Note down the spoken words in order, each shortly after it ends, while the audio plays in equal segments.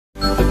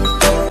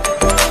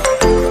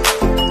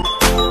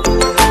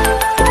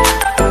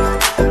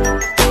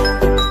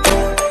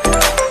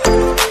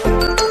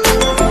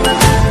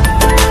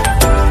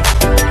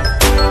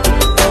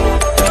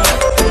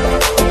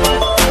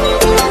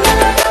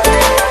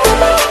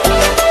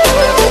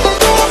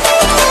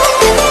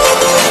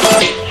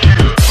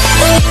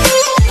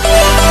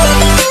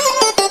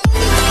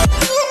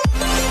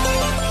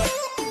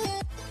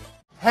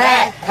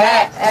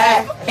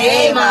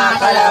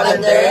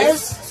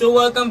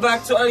welcome back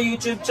to our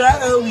YouTube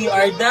channel. We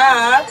are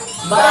the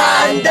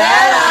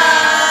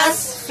Banderas!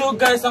 So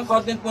guys, ang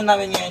content po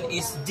namin ngayon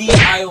is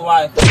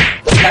D.I.Y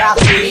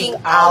Blackpink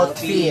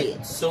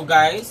OUTFIT. So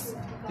guys,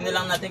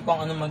 tinilang natin kung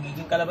ano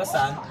magiging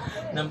kalabasan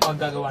ng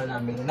paggagawa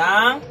namin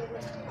ng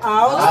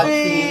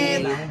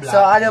outfit.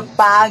 So ano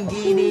pa ang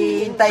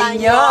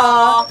hinihintay nyo?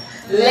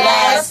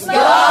 Let's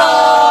go!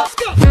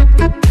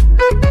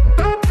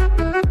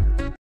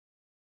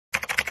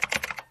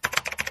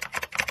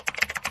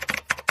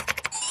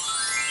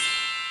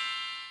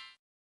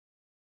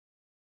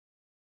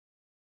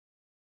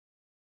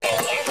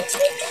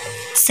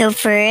 So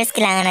first,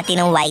 kailangan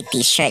natin ng white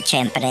t-shirt,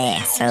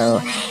 syempre.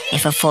 So,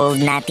 i-fold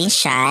natin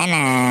siya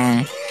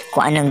ng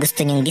kung anong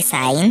gusto nyong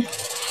design.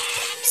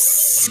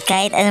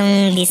 Kahit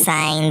anong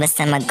design,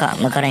 basta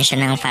magkaroon siya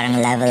ng parang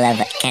level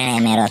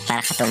karemerot para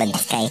katulad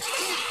kay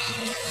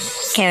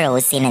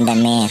Rosie ng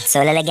damit.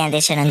 So, lalagyan natin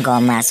siya ng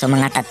goma. So,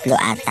 mga 3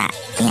 ata.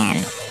 Yan.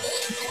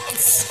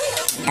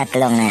 3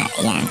 nga.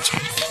 Yan,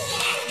 char.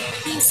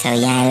 So,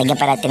 yan. Lagyan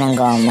pa natin ng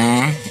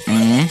goma.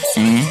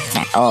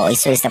 Oo,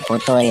 isulis na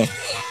putol.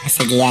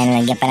 Sige, yan.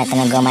 Lagyan pa natin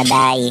ng goma,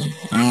 dye.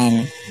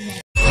 Yan.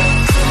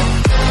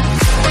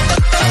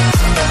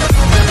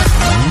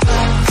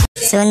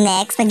 So,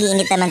 next,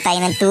 mag-iinit naman tayo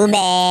ng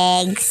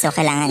tubig. So,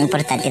 kailangan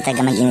importante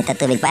talaga mag-iinit ng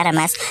tubig para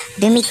mas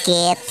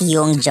dumikit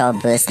yung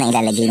jobs na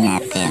ilalagay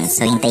natin.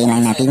 So, hintayin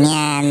lang natin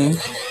yan.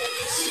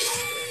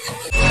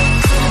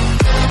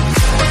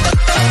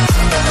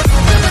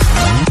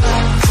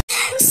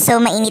 So,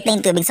 mainit na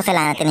yung tubig. So,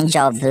 kailangan natin ng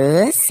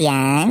jobs.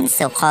 Yan.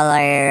 So,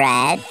 color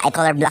red. Ay,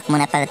 color black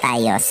muna pala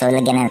tayo. So,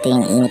 lagyan natin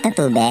yung init na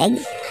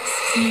tubig.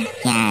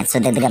 Yan.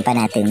 So, dagdagan pa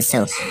natin.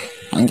 So,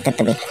 init na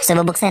tubig. So,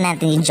 bubuksan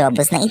natin yung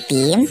jobs na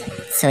itim.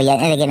 So, yan.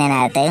 Ilagyan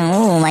na natin.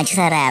 Manch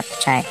sarap.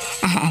 Char.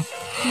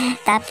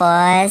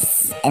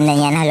 Tapos, and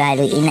then yan.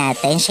 Halo-haluin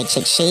natin. Shake,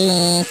 shake,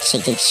 shake.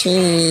 Shake, shake,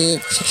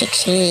 shake. Shake, shake,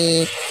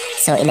 shake.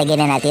 So, ilagay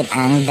na natin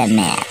ang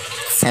damit.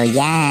 So,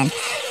 yan.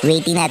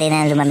 Waiting natin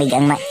na lumamig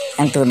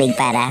ang tubig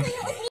para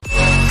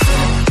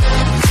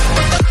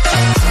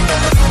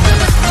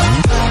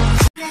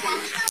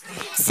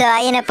so,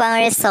 ayun na po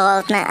ang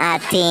result ng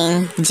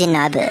ating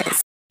ginobos.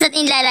 At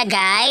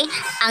ilalagay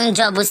ang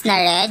jobos na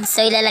red.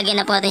 So, ilalagay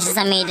na po natin siya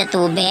sa may na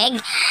tubig.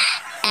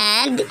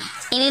 And,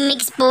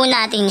 imimix po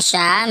natin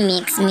siya.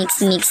 Mix,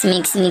 mix, mix,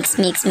 mix, mix,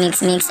 mix,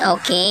 mix, mix.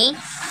 Okay.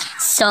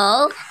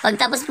 So,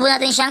 pagtapos po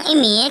natin siyang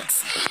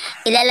i-mix,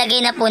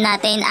 ilalagay na po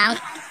natin ang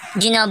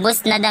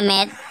ginobos na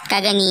damit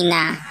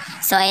kaganina.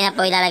 So, ayun na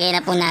po, ilalagay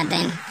na po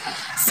natin.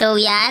 So,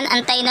 yan.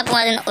 Antayin na po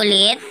natin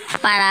ulit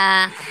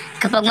para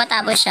kapag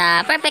matapos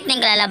siya, perfect na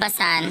yung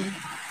kalalabasan.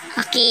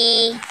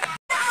 Okay.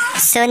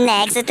 So,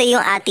 next, ito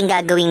yung ating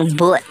gagawing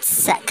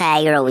boots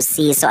kay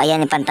Rosie. So,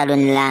 ayan, yung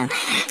pantalon lang.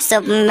 So,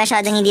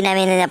 masyadong hindi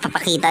namin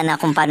napapakita na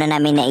kung paano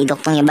namin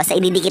naiduktong yun. Basta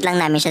ididikit lang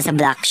namin siya sa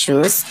black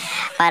shoes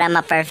para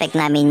ma-perfect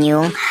namin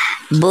yung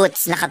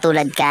boots na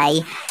katulad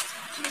kay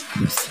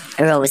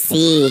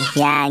Rosie.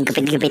 Yan,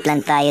 gupit-gupit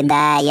lang tayo,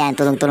 da. Yan,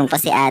 tulong-tulong pa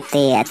si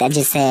ate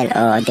Giselle.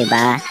 O,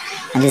 diba?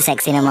 Ang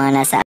sexy ng mga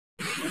nasa.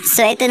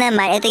 So, ito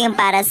naman, ito yung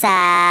para sa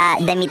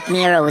damit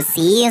ni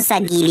Rosie. Yung sa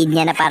gilid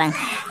niya na parang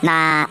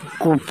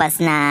nakupas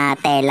na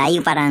tela.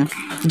 Yung parang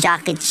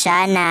jacket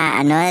siya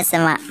na,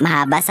 sa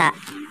mahaba sa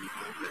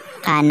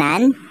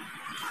kanan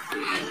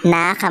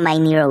na kamay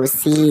ni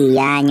Rosie.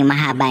 Yan, yung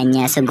mahaba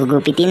niya. So,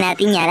 gugupitin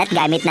natin yan at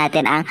gamit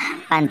natin ang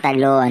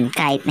pantalon.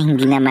 Kahit na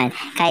hindi naman.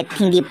 Kahit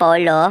hindi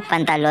polo,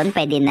 pantalon,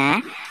 pwede na.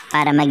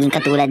 Para maging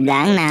katulad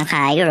lang na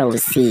kay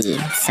Rosie.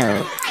 So,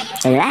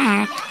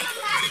 relax.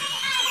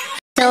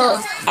 So,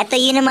 ito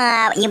yung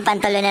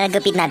pantalon na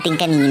nagupit natin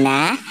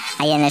kanina.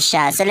 Ayan na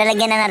siya. So,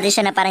 lalagyan na natin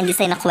siya na parang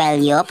design na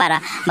kwelyo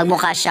para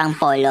magmukha siyang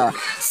polo.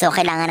 So,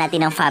 kailangan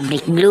natin ng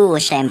fabric glue,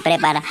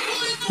 syempre, para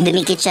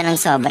dumikit siya ng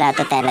sobra.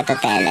 Totela.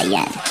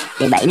 Yan.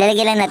 Diba?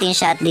 Ilalagay lang natin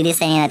siya at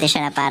didesign natin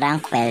siya na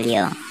parang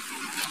kwelyo.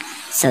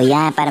 So,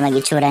 yan. Para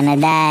mag-itsura na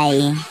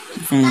dye.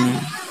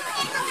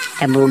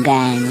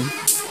 Kabugan.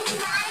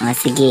 O,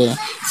 sige.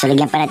 So,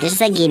 lagyan pa natin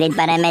siya sa gilid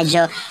para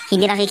medyo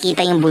hindi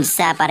nakikita yung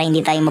bulsa para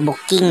hindi tayo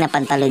mabuking na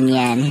pantalon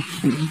yan.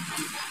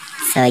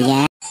 So,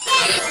 yan.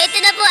 Ito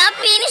na po ang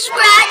finished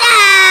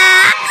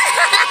product!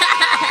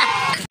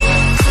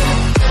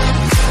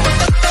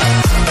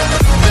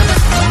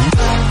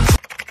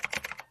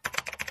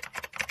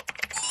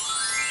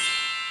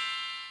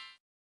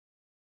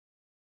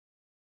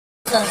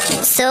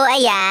 So,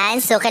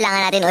 ayan. So,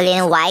 kailangan natin uli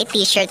ng white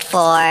t-shirt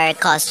for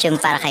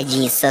costume para kay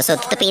Jisoo. So,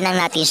 tutupin lang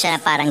natin siya na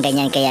parang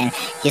ganyan kaya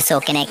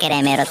Jisoo,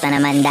 kinakiremerot na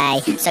naman,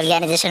 day. So,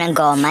 lagyan natin siya ng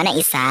goma na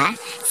isa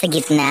sa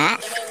gitna.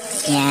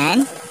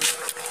 Ayan.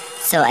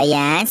 So,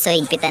 ayan. So,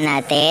 higpitan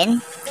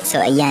natin. So,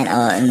 ayan.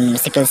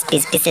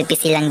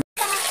 Pisil lang.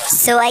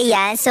 So,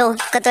 ayan. So,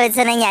 katulad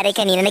sa nangyari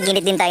kanina,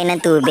 naginit din tayo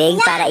ng tubig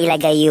para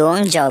ilagay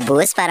yung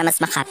jobus para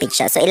mas makapit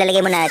siya. So,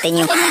 ilalagay muna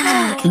natin yung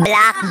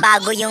black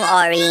bago yung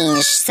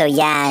orange. So,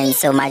 yan.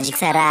 So, magic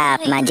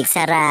sarap.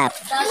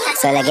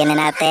 So, lagyan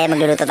na natin.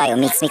 Magluluto tayo.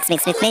 Mix.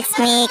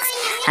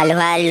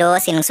 Halo-halo.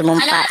 Sinong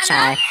sumumpa?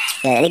 Char.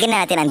 Lagyan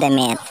na natin ang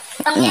damit.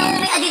 Yan.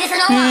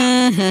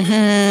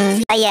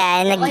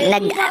 Ayan,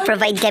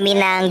 nag-provide kami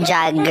ng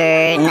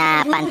jogger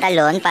na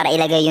pantalon para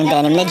ilagay yung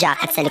denim na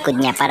jacket sa likod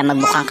niya para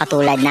magmukhang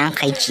katulad ng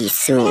kay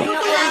Jisoo.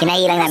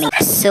 Hinahilang namin.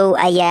 So,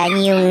 ayan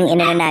yung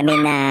inano namin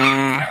na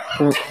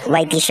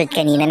white t-shirt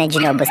kanina na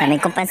ginobos namin.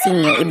 Kung pansin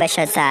nyo, iba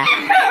siya sa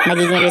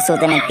magiging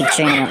resulta ng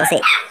picture nyo kasi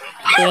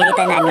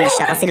pinilitan namin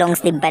siya kasi long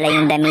sleeve pala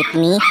yung damit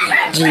ni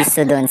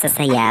Jisoo doon sa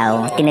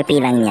sayaw.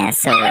 Tinupilang niya.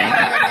 So,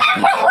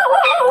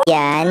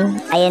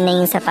 yan. Ayan na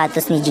yung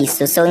sapatos ni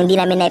Jisoo. So, hindi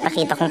namin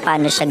naipakita kung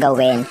paano siya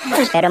gawin.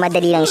 Pero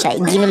madali lang siya.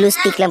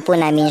 Ginulu-stick lang po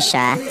namin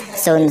siya.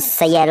 So,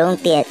 sa yellow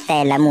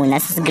tela muna,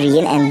 sa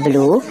green and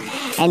blue.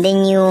 And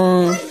then,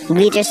 yung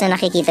glitters na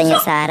nakikita nyo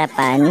sa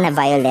harapan na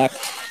violet,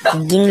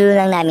 ginulo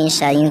lang namin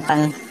siya, yung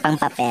pang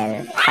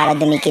papel. Para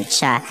dumikit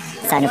siya.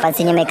 Sa ano,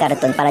 pansin nyo may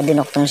karton, para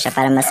dunuktong siya,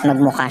 para mas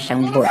magmukha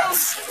siyang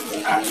boots.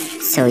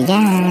 So,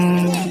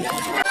 yan.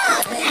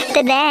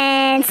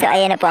 Tadan! So,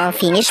 ayan na po ang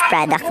finished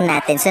product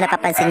natin. So,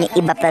 napapansin nyo,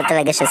 iba pa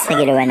talaga siya sa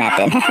ginawa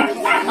natin.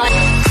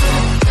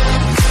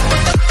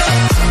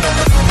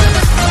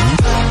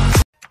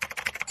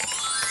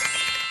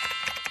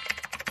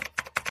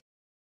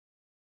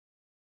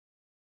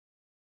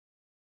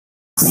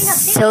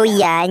 So,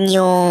 yan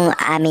yung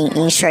aming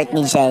in-short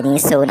ni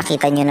Jenny. So,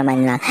 nakita nyo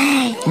naman na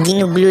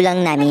ginuglo lang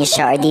namin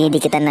siya or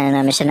dinidikitan na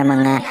namin siya ng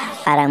mga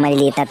parang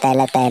maliliit na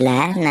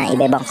tela-tela na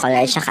iba-ibang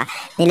color. Tsaka,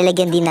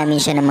 nilalagyan din namin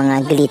siya ng mga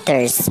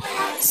glitters.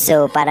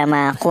 So, para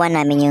makuha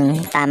namin yung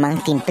tamang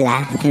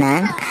timpla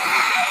ng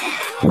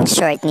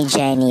short ni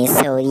Jenny.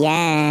 So,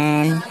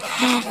 yan.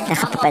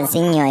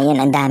 Nakapapansin nyo,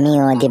 ayan, ang dami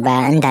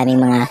diba? Ang dami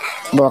mga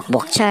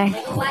buhok-buhok char.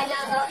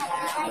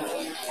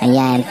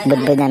 Ayan,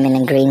 budbud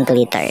namin ng green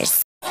glitters.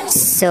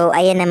 So,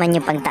 ayan naman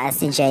yung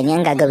pagtaas ni Jenny,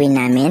 ang gagawin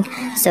namin.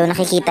 So,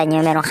 nakikita nyo,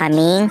 meron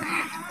kaming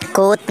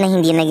coat na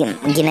hindi na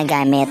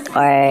ginagamit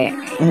or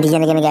hindi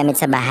niya na ginagamit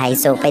sa bahay.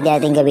 So, pwede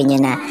natin gawin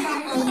yun na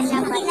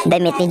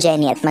damit ni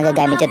Jenny at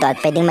magagamit ito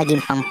at pwedeng maging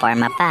pang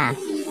forma pa.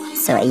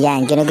 So,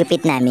 ayan,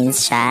 ginugupit namin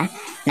siya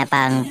na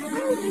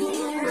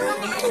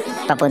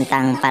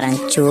papuntang parang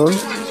tube.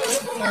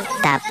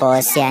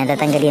 Tapos, yan,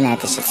 tatanggalin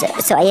natin siya.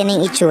 So, ayan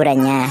yung itsura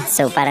niya.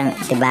 So, parang,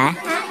 diba?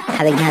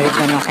 Hawig na hawig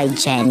na kay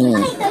Jenny.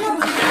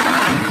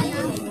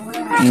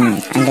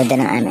 Ang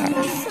ganda ng amin.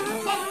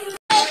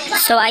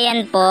 So,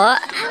 ayan po.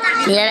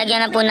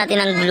 Nilalagyan na po natin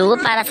ng glue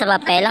para sa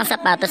papel ang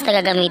sapatos na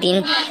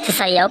gagamitin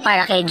sa sayaw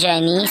para kay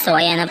Jenny. So,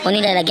 ayan na po.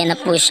 Nilalagyan na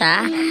po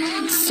siya.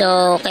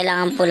 So,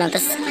 kailangan po lang.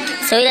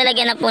 So,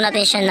 ilalagyan na po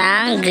natin siya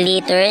ng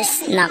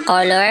glitters na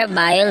color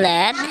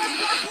violet.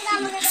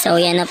 So,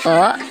 yan na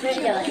po.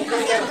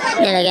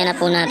 Nilalagyan na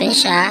po natin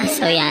siya.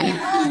 So, yan.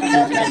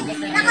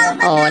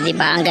 Oh,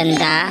 diba? Ang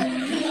ganda.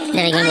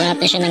 Nalagyan po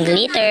natin siya ng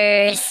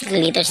glitters.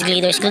 Glitters,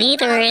 glitters,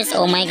 glitters.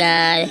 Oh my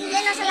God.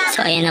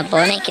 So, ayan na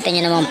po. Nakikita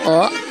nyo naman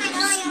po.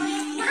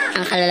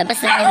 Ang kalalabas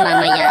natin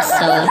mamaya.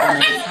 So,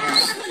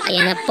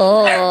 ayan na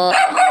po.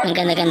 Ang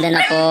ganda-ganda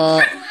na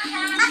po.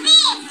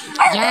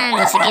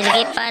 Yan. Sige,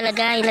 lagay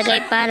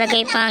pa.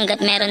 Lagay pa. Hanggat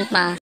meron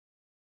pa.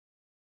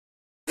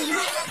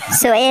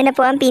 So, ayan na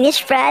po ang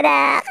finished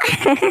product.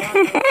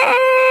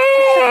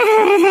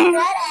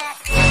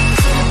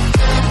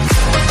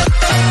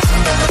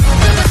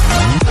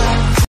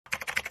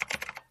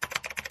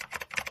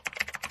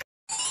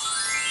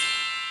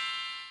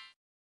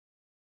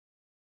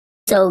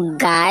 So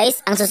guys,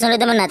 ang susunod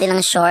naman natin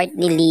ang short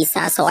ni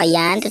Lisa. So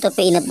ayan,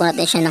 tutupiin na po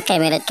natin siya ng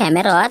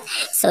kemerot.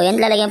 So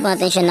ayan, lalagyan po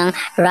natin siya ng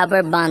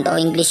rubber band o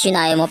English yun,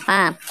 ayaw mo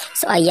pa.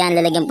 So ayan,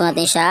 lalagyan po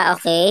natin siya.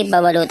 Okay,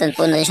 babalutan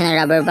po natin siya ng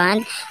rubber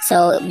band.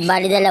 So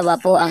bali dalawa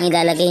po ang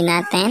ilalagay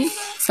natin.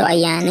 So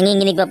ayan,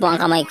 nanginginig pa po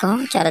ang kamay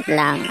ko. Charot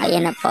lang,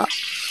 ayan na po.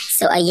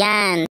 So,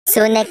 ayan.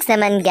 So, next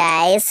naman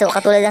guys. So,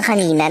 katulad ng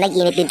kanina,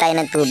 nag-init din tayo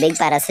ng tubig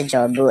para sa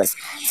jobus.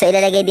 So,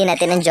 ilalagay din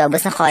natin ng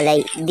jobus na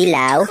kulay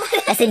dilaw.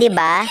 Kasi,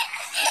 diba,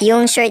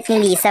 yung shirt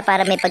ni Lisa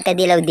para may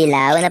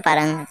pagkadilaw-dilaw na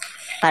parang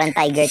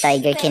tiger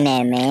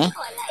kineme.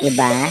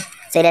 Diba?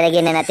 So, ilalagay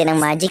na natin ng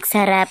magic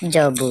sarap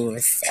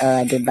jobus.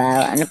 O,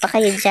 diba? Ano pa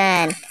kayo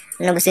dyan?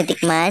 Ano gusto yung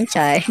tikman?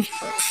 Char.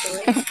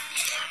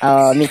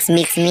 Oh, mix.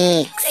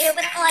 Kayo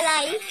ba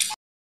nakalay?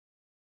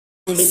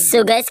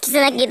 So guys, kasi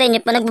nakita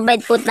nyo po,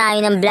 nagbabayad po tayo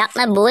ng black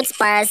na boots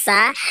para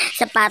sa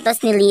sapatos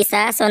ni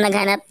Lisa. So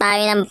naghanap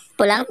tayo ng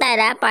pulang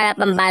tela para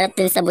pambalot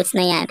dun sa boots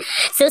na yan.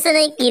 So sa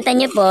nakikita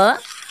nyo po,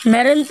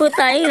 meron po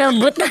tayong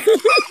rambutan.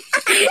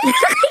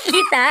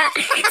 Nakikita.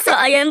 So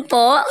ayan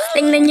po,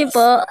 tingnan nyo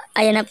po.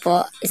 Ayan na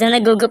po, isang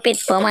nagugupit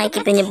po.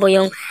 Makikita nyo po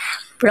yung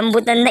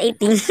rambutan na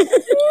itim.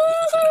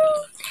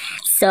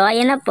 So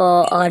ayan na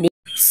po.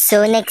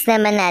 So next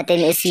naman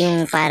natin is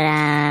yung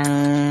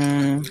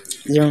parang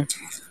yung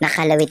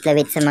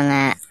nakalawit-lawit sa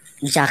mga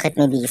jacket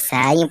ni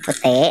Lisa, yung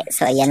puti.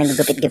 So, ayan,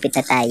 nagugupit-gupit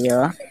na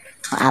tayo.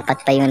 O,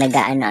 4 pa yung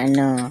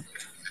nag-ano-ano.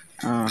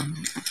 Oh.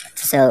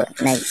 So,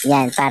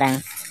 yan,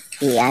 parang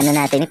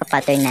natin,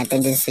 ipapattern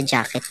natin dun sa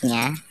jacket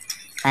niya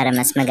para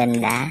mas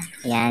maganda.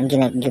 Yan,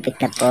 ginagupit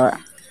na po.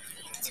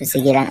 So,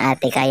 sige lang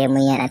ate, kaya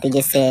mo yan, ate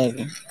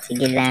Giselle.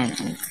 Sige lang.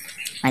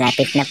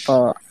 Malapit na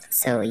po.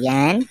 So,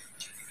 yan.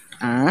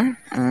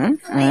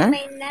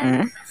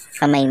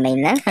 Kamay-may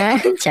lang, ha?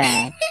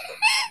 Char.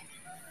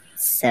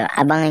 So,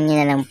 abangan nyo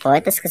na lang po.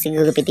 Tapos kasi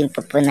gugupitin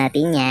po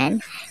natin yan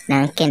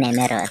ng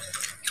kinemerot.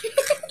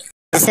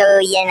 So,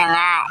 yan na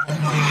nga.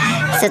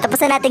 So,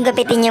 tapos na natin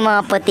gupitin yung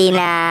mga puti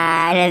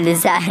na nandun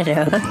sa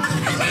araw.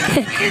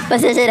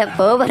 Pasensya na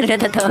po, parang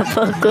natatawa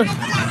po ako.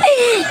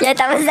 Yan,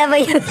 tapos na po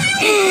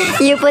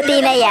yung puti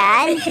na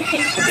yan.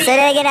 So,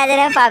 nalagyan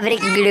natin ng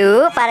fabric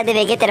glue para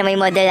dimikit na may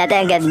model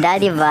natin. Ang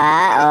ganda, di ba?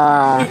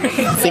 Oh,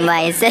 si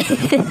Maisel.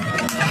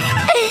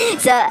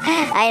 So,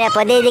 ayun na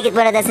po, didikit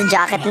po natin sa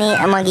jacket ni,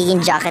 ang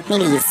magiging jacket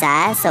ni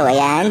Lisa. So,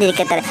 ayan,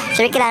 didikit natin.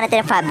 Sure, kailangan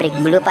natin ng fabric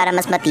glue para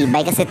mas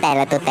matibay kasi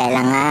tela to tela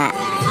nga.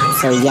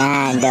 So,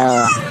 yan,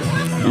 do.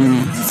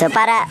 So,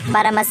 para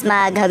mas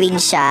maghawig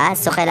siya,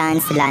 so, kailangan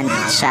slant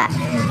siya.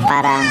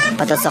 Parang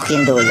patusok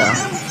yung dulo.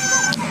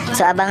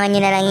 So, abangan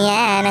nyo na lang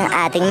yan ang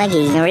ating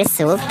magiging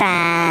resulta.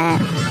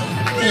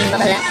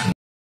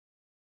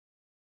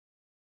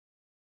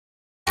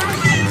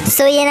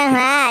 So, yan na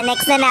nga.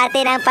 Next na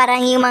natin ang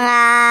parang yung mga,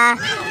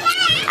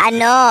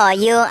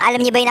 yung,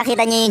 alam niyo ba yung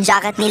nakita niyo yung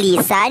jacket ni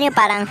Lisa? Yung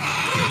parang,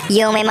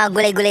 yung may mga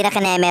gulay-gulay na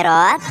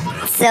kinemerot.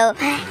 So,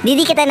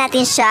 didikitan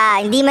natin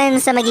siya. Hindi man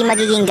sa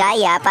magiging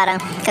gaya,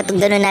 parang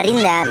katugano na rin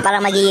na,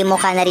 parang magiging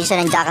mukha na rin siya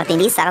ng jacket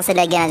ni Lisa kasi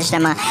lagyan natin siya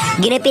ng mga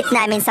ginupit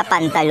namin sa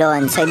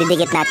pantalon. So,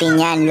 didikit natin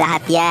yan,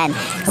 lahat yan,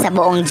 sa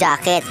buong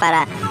jacket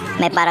para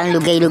may parang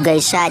lugay-lugay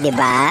siya, di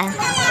ba?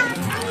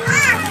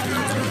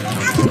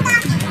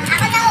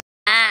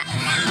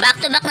 Back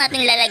to back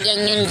natin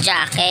lalagyan yung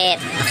jacket.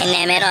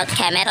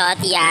 Kemerot,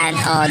 yan.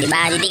 O,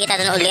 diba? Didikit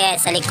natin ulit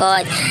sa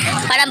likod.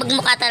 Para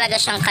magmukha talaga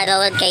siyang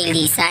katulad kay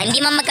Lisa.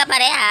 Hindi man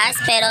magkaparehas,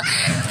 pero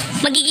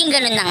magiging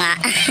ganun na nga.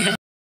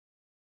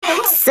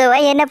 So,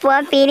 ayan na po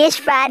ang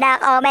finished product.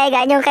 Oh my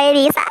God, yung kay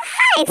Lisa.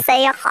 Ay,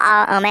 sayo ko.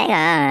 Oh my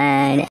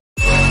God.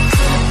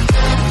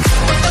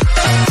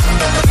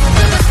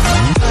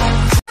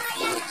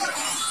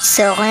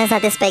 So, kung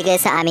nasatisfy kayo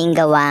sa aming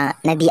gawa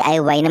na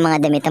DIY ng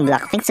mga damit ng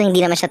Blackpink, so hindi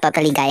naman siya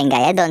totally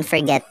gayang-gaya, don't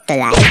forget to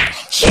like,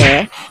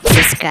 share,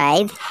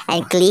 subscribe,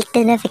 and click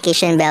the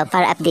notification bell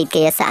para update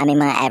kayo sa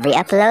aming mga every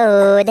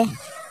upload.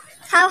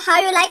 How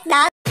you like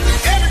that?